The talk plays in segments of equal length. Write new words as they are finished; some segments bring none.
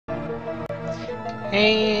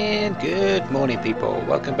And good morning, people.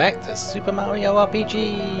 Welcome back to Super Mario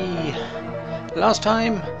RPG. Last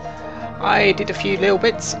time I did a few little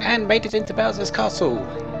bits and made it into Bowser's Castle.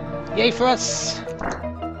 Yay for us!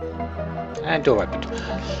 And door opened.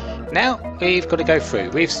 Now we've got to go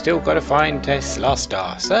through. We've still got to find this last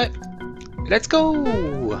star. So let's go!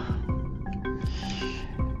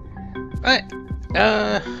 Right.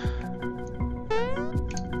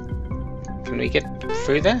 Can we get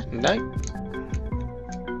through there? No.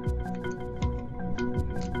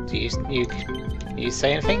 Do you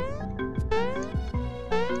say anything?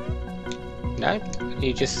 No?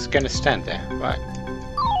 You're just going to stand there, right?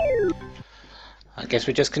 I guess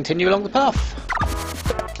we just continue along the path.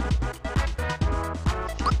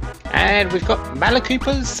 And we've got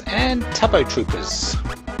Malakoopas and Tubbo Troopers.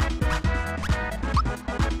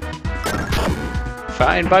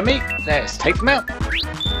 Fine by me. Let's take them out.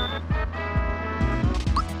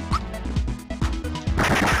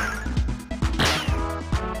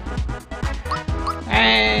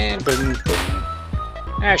 And boom, boom.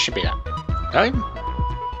 That should be that. No?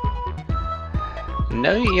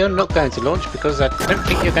 No, you're not going to launch because I don't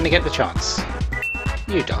think you're going to get the chance.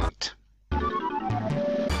 You don't.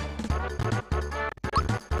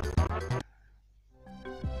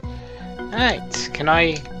 Right, can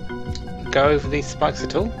I go over these spikes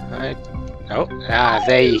at all? Oh,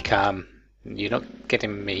 there you come. You're not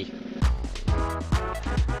getting me.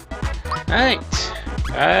 Right.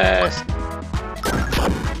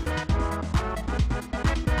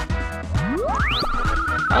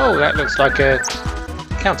 Oh, that looks like a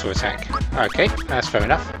counter-attack. Okay, that's fair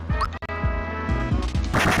enough.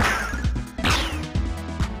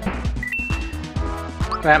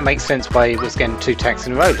 That makes sense why he was getting 2 attacks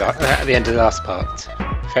in a row at the end of the last part.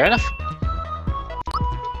 Fair enough.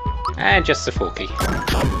 And just the Forky.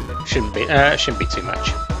 Shouldn't be too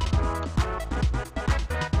much.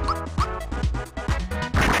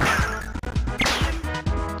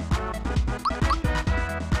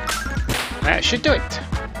 That should do it.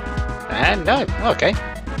 And no, okay.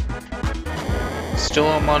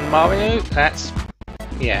 Storm on Mario, that's...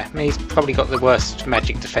 yeah, he's probably got the worst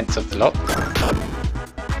magic defense of the lot.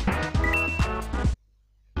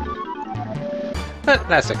 But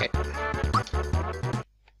that's okay.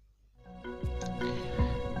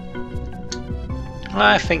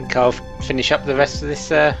 I think I'll finish up the rest of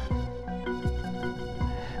this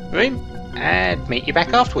room and meet you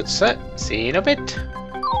back afterwards, so see you in a bit.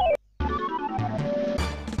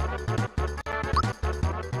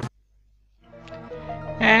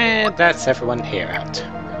 And that's everyone here out.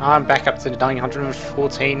 I'm back up to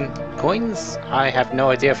 914 coins. I have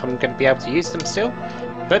no idea if I'm going to be able to use them still,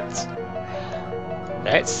 but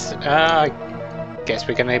let's, guess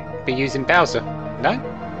we're going to be using Bowser. No?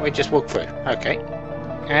 We just walk through. Okay.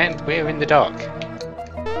 And we're in the dark.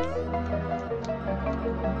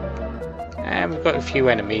 And we've got a few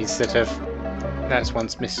enemies that have... that's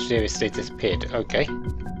once mysteriously disappeared. Okay.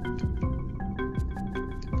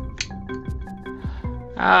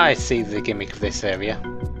 I see the gimmick of this area.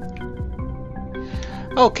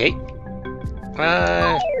 Okay.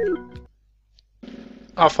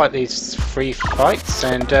 I'll fight these 3 fights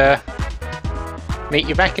and meet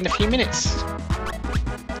you back in a few minutes.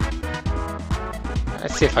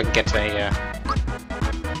 Let's see if I can get a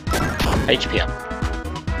HP up.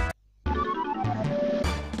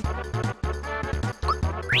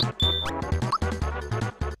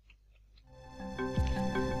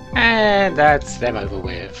 And that's them over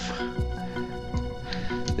with.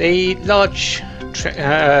 The large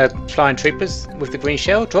flying troopers with the green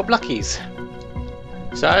shell drop luckies.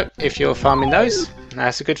 So if you're farming those,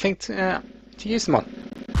 that's a good thing to use them on.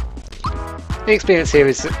 The experience here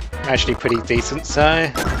is actually pretty decent,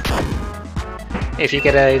 so if you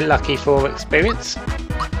get a lucky for experience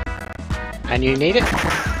and you need it,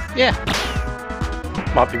 yeah,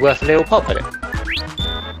 might be worth a little pop at it.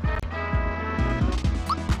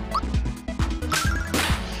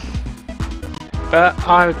 But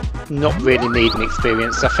I'm not really needing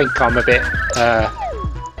experience. I think I'm a bit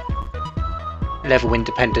level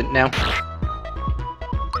independent now.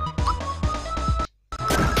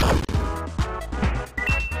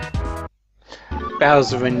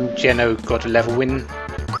 Bowser and Geno got a level in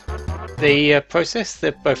the process.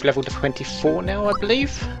 They're both level 24 now, I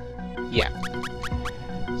believe. Yeah.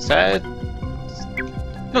 So,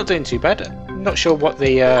 not doing too bad. Not sure what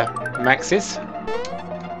the max is.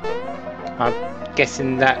 I'm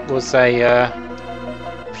guessing that was a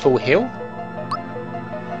full heal.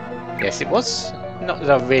 Yes, it was. Not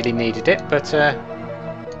that I really needed it, but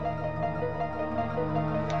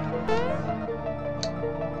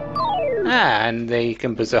and the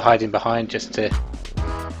Goombas are hiding behind just to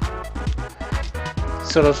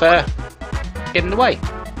sort of get in the way.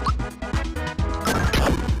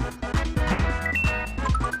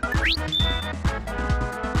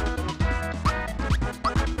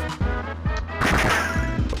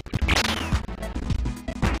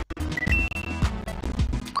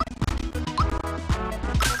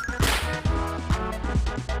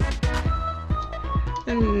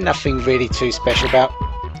 Nothing really too special about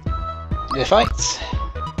the fights.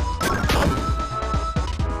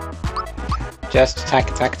 Just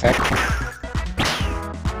attack, attack, attack.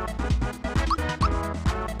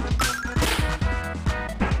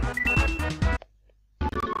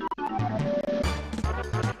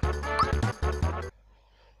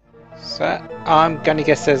 So I'm gonna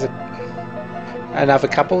guess there's another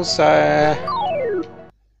couple, so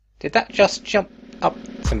did that just jump up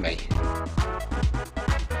to me?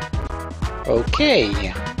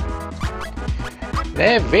 Okay,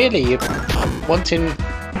 they're really wanting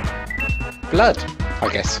blood, I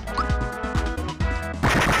guess.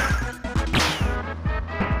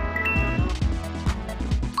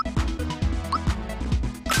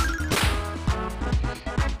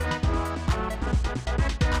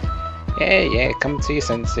 Yeah, come to your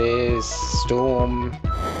senses, Storm.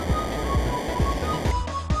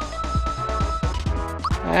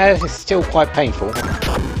 It's still quite painful.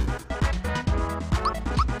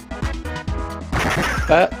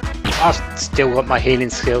 But I've still got my healing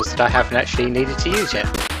skills that I haven't actually needed to use yet.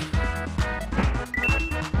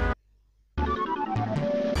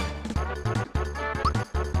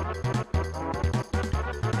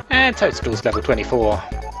 And Toadstool's level 24.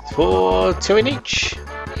 For 2 in each.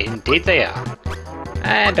 Indeed they are.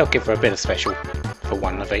 And I'll give her a bit of special for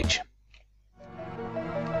 1 of each.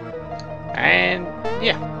 And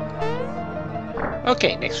yeah.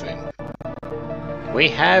 Okay, next room. We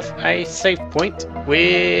have a save point.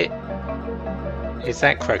 Where is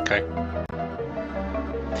that Kroko?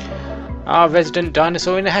 Our resident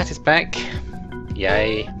dinosaur in the hat is back.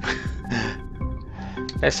 Yay.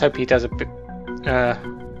 Let's hope he does a bit...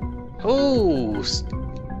 ooh!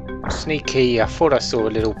 Sneaky. I thought I saw a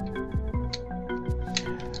little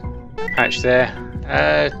patch there.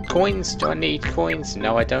 Coins? Do I need coins?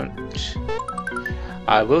 No, I don't.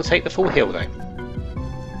 I will take the full heal though.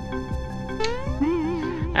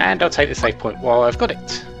 And I'll take the save point while I've got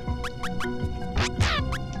it.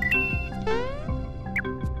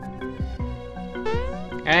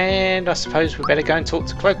 And I suppose we better go and talk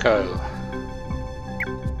to Kroko.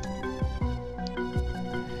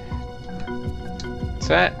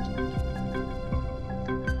 So,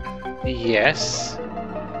 yes.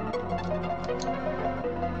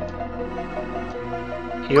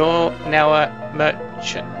 You're now a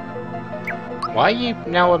merchant. Why are you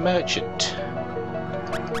now a merchant?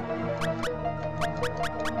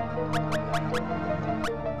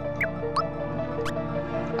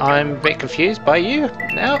 I'm a bit confused by you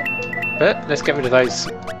now, but let's get rid of those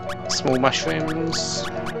small mushrooms.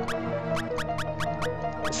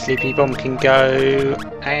 Sleepy Bomb can go,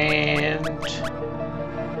 and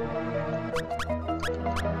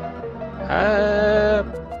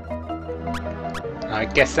I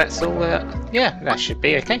guess that's all. Yeah, that should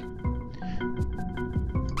be okay.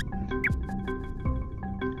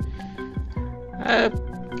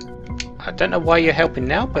 I don't know why you're helping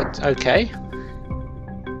now, but okay.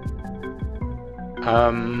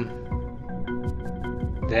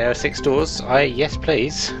 There are 6 doors. Yes,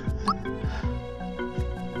 please.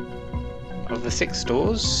 Of the 6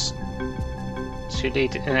 doors to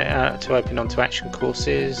lead to open onto action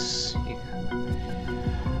courses.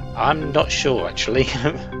 I'm not sure actually.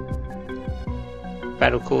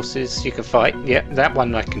 Battle courses you can fight. Yeah, that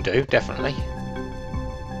one I can do definitely.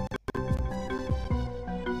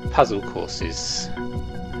 Puzzle courses.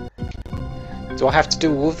 Do I have to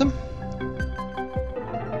do all of them?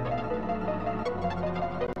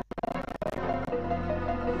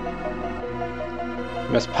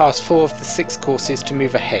 Must pass 4 of the 6 courses to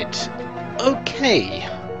move ahead. Okay.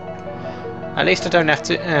 At least I don't have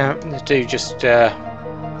to do just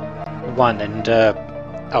 1 and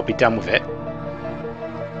I'll be done with it.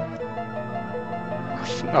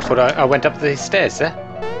 I thought I went up the stairs there.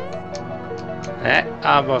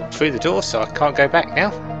 I'm through the door, so I can't go back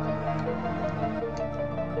now.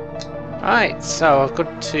 Alright, so I've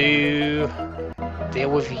got to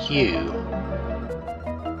deal with you.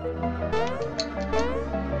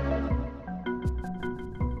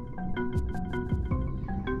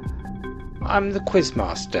 I'm the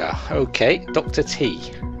Quizmaster. Okay, Dr.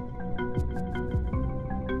 T.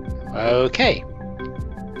 Okay.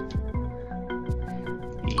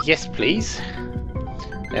 Yes, please.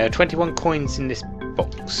 21 coins in this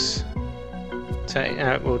box.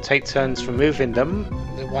 will take turns removing them.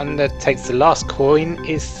 The one that takes the last coin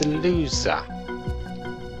is the loser.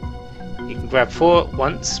 You can grab 4 at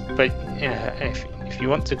once, but if you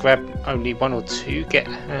want to grab only 1 or 2,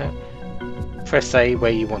 press A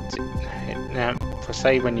where you want it. Now press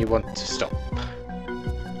A when you want to stop.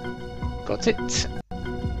 Got it?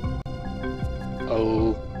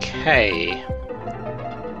 Okay.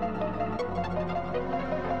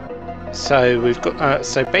 So we've got.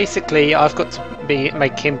 So basically, I've got to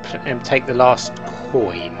make him take the last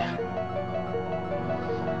coin.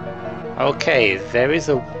 Okay, there is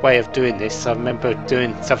a way of doing this. I remember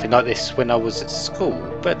doing something like this when I was at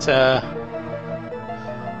school, but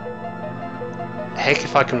heck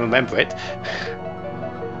if I can remember it.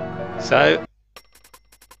 So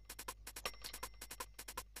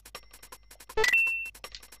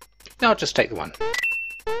I'll just take the 1.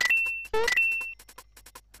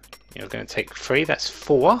 You're going to take 3, that's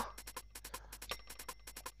 4.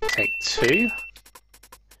 Take 2,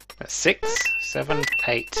 that's 6, 7,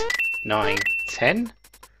 8, 9, 10.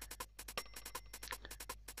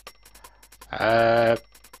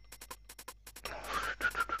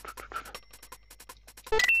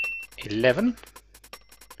 11,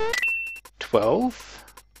 12.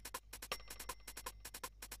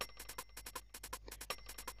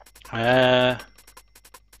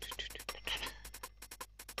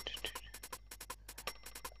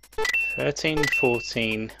 13,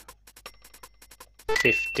 14,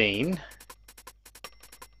 15,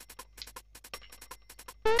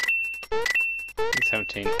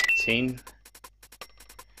 17, 18,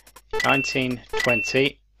 19,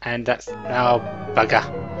 20, and that's now bugger.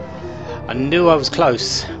 I knew I was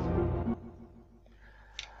close.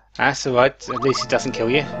 That's alright, at least it doesn't kill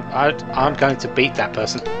you. I'm going to beat that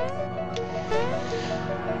person.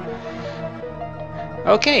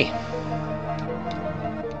 Okay.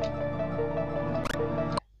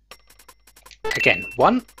 Again,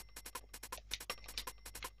 1,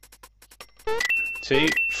 2,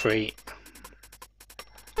 3,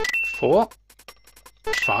 4,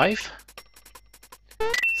 5,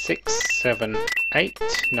 6, 7, 8,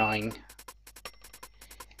 9,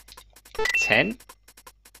 10,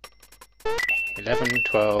 11,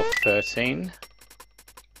 12, 13,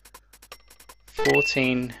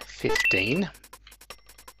 14, 15,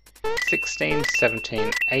 16,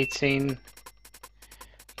 17, 18,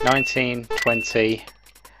 19, 20,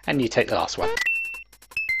 and you take the last one.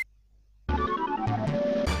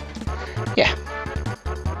 Yeah.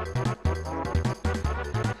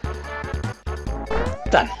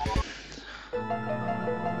 Done.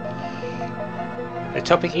 The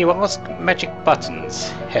topic you ask, magic buttons.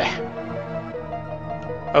 Yeah.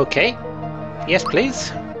 Okay. Yes,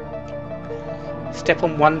 please. Step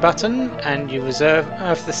on 1 button and you reserve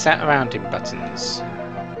the surrounding buttons.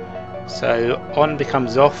 So on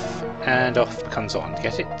becomes off and off becomes on.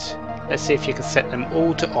 Get it? Let's see if you can set them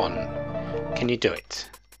all to on. Can you do it?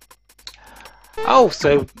 Oh,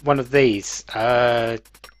 so one of these. I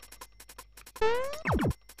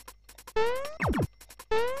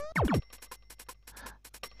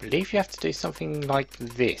believe you have to do something like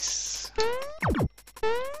this.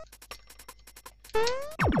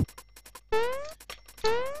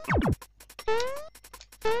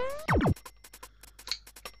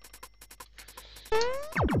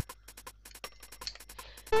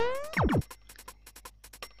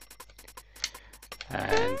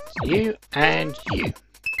 And you and you.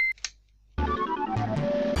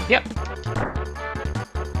 Yep.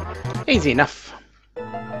 Easy enough.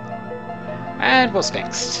 And what's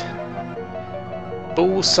next?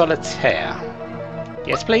 Ball solitaire.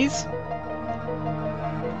 Yes, please.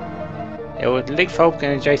 It will leapfrog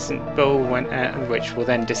an adjacent ball which will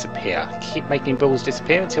then disappear. Keep making balls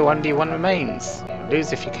disappear until only 1 remains. You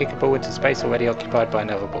lose if you kick a ball into space already occupied by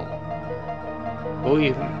another ball. Ball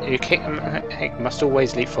you kick must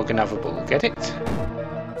always leapfrog another ball. Get it?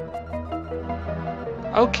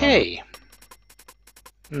 Okay.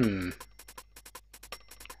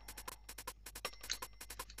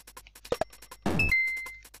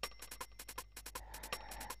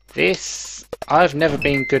 This, I've never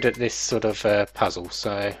been good at this sort of puzzle,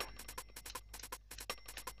 so...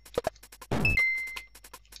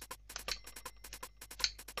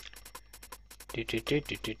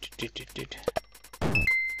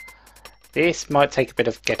 This might take a bit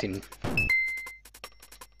of getting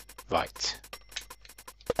right.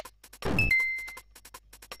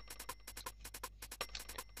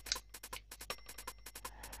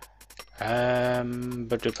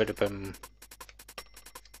 Ba-da-ba-da-bum.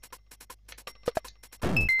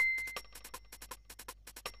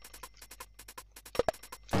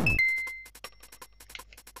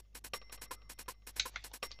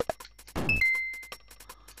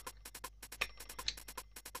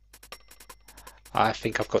 I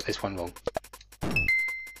think I've got this one wrong.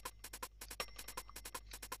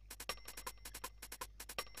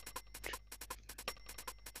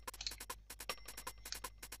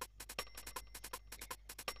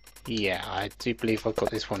 Yeah, I do believe I've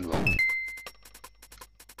got this one wrong.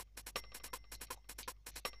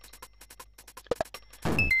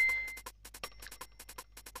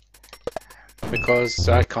 Because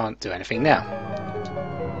I can't do anything now.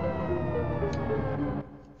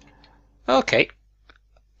 Okay.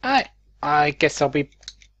 I guess I'll be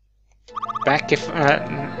back if... do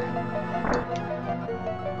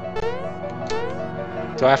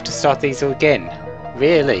I have to start these again?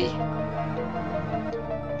 Really?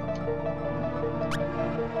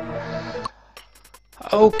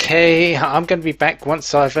 Okay, I'm going to be back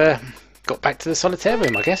once I've got back to the solitaire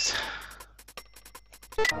room, I guess.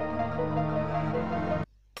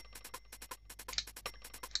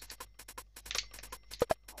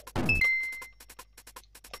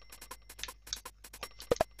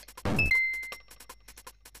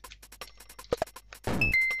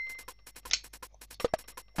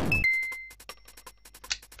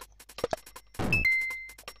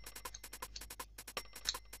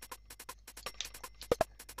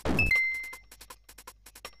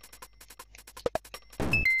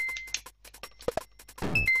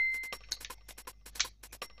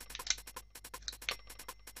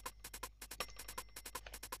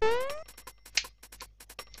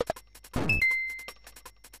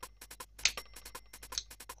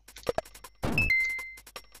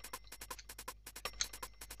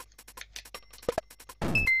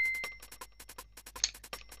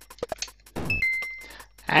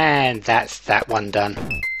 And that's that one done.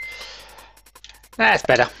 That's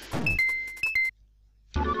better.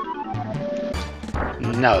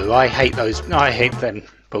 No, I hate those. I hate them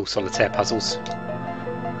ball solitaire puzzles.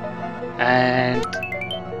 And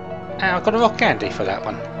I've got a rock candy for that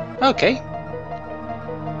one. Okay.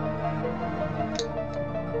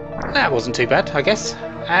 That wasn't too bad, I guess.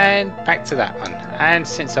 And back to that one. And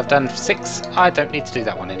since I've done 6, I don't need to do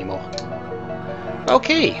that one anymore.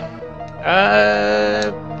 Okay.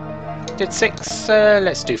 Did 6.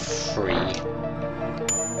 Let's do 3.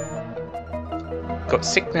 Got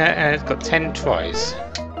 6. Got 10 tries,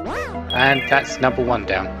 and that's number 1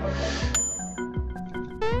 down.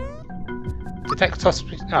 Did that cost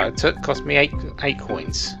me? Oh, it cost me 8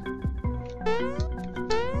 coins.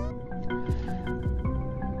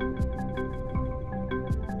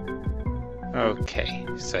 Okay,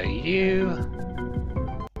 so you.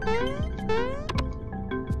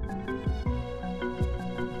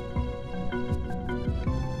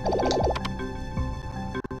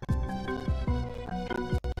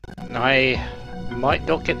 I might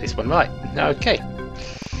not get this one right. Okay.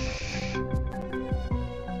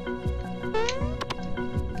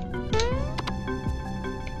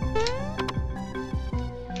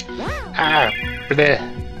 Ah, bleh.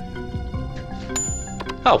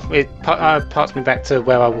 Oh, it parts me back to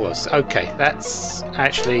where I was. Okay, that's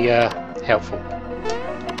actually helpful.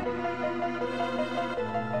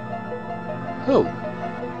 Oh.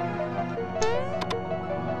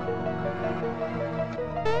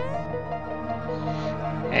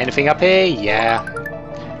 Anything up here? Yeah.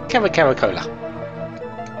 Caracola.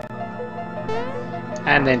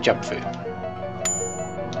 And then jump through.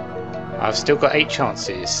 I've still got 8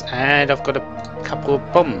 chances, and I've got a couple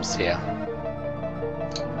of bombs here.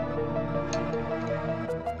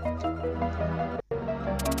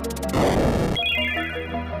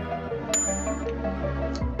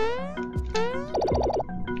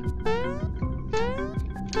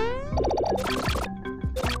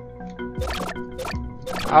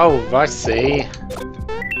 Oh, I see.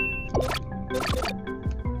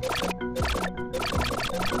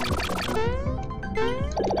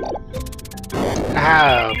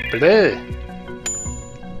 Ah, blue.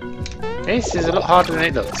 This is a lot harder than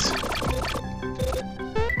it looks.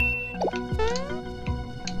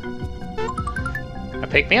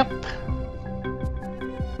 Pick me up.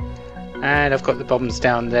 And I've got the bombs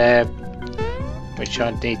down there, which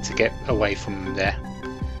I need to get away from there.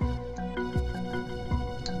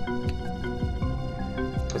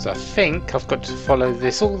 Because I think I've got to follow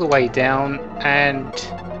this all the way down and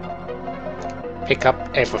pick up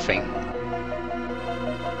everything.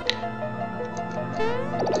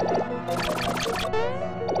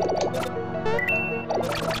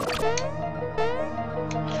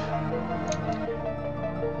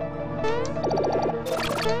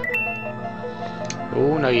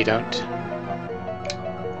 Oh, no you don't.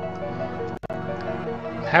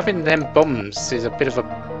 Having them bombs is a bit of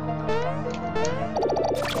a...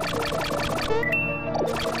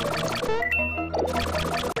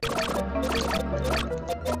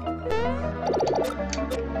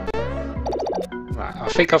 I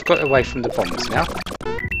think I've got away from the bombs now.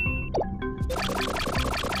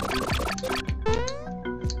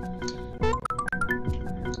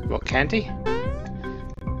 Rock candy.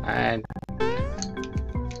 And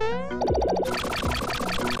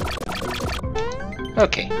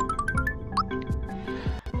okay.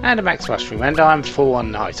 And a max mushroom, and I'm full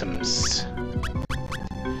on items.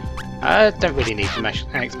 I don't really need the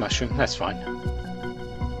max mushroom, that's fine.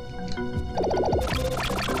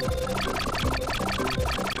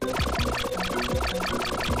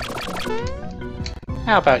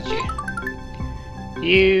 How about you?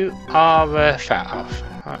 You are a flower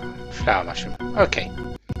mushroom. Okay.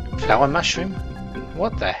 Flower mushroom?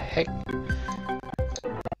 What the heck?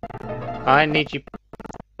 I need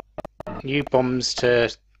you bombs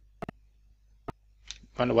to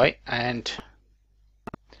run away and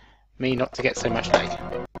me not to get so much lag.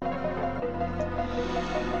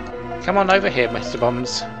 Come on over here, Mr.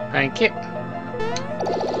 Bombs. Thank you.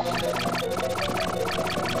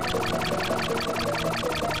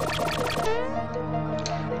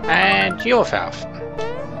 And you're Falf.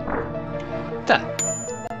 Done.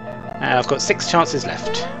 And I've got 6 chances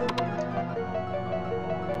left.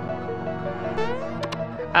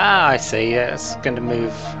 Ah, I see. That's going to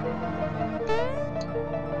move.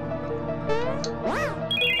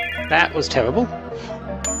 That was terrible.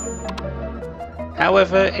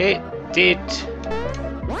 However, it did.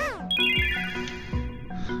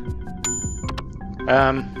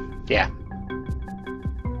 Yeah.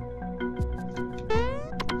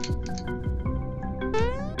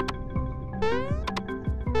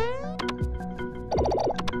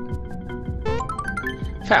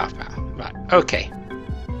 Foul. Right. Okay.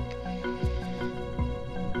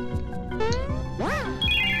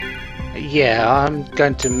 Yeah, I'm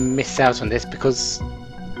going to miss out on this because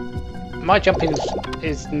my jumping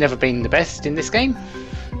has never been the best in this game,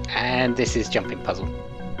 and this is jumping puzzle.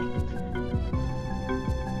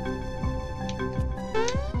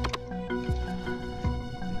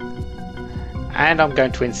 And I'm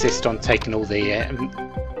going to insist on taking all the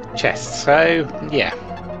chests, so yeah.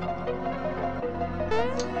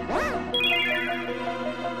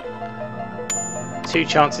 Two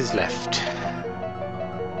chances left.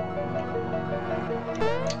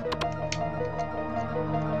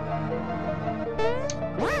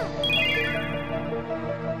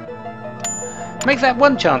 Make that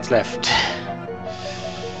 1 chance left.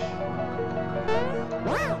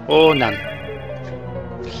 Or none.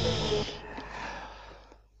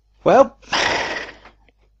 Well,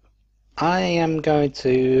 I am going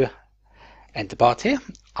to end the part here.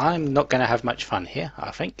 I'm not going to have much fun here,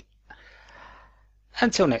 I think.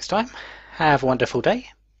 Until next time, have a wonderful day,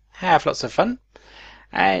 have lots of fun,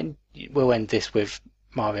 and we'll end this with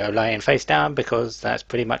Mario laying face down because that's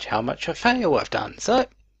pretty much how much a fail I've done. So,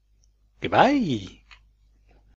 goodbye.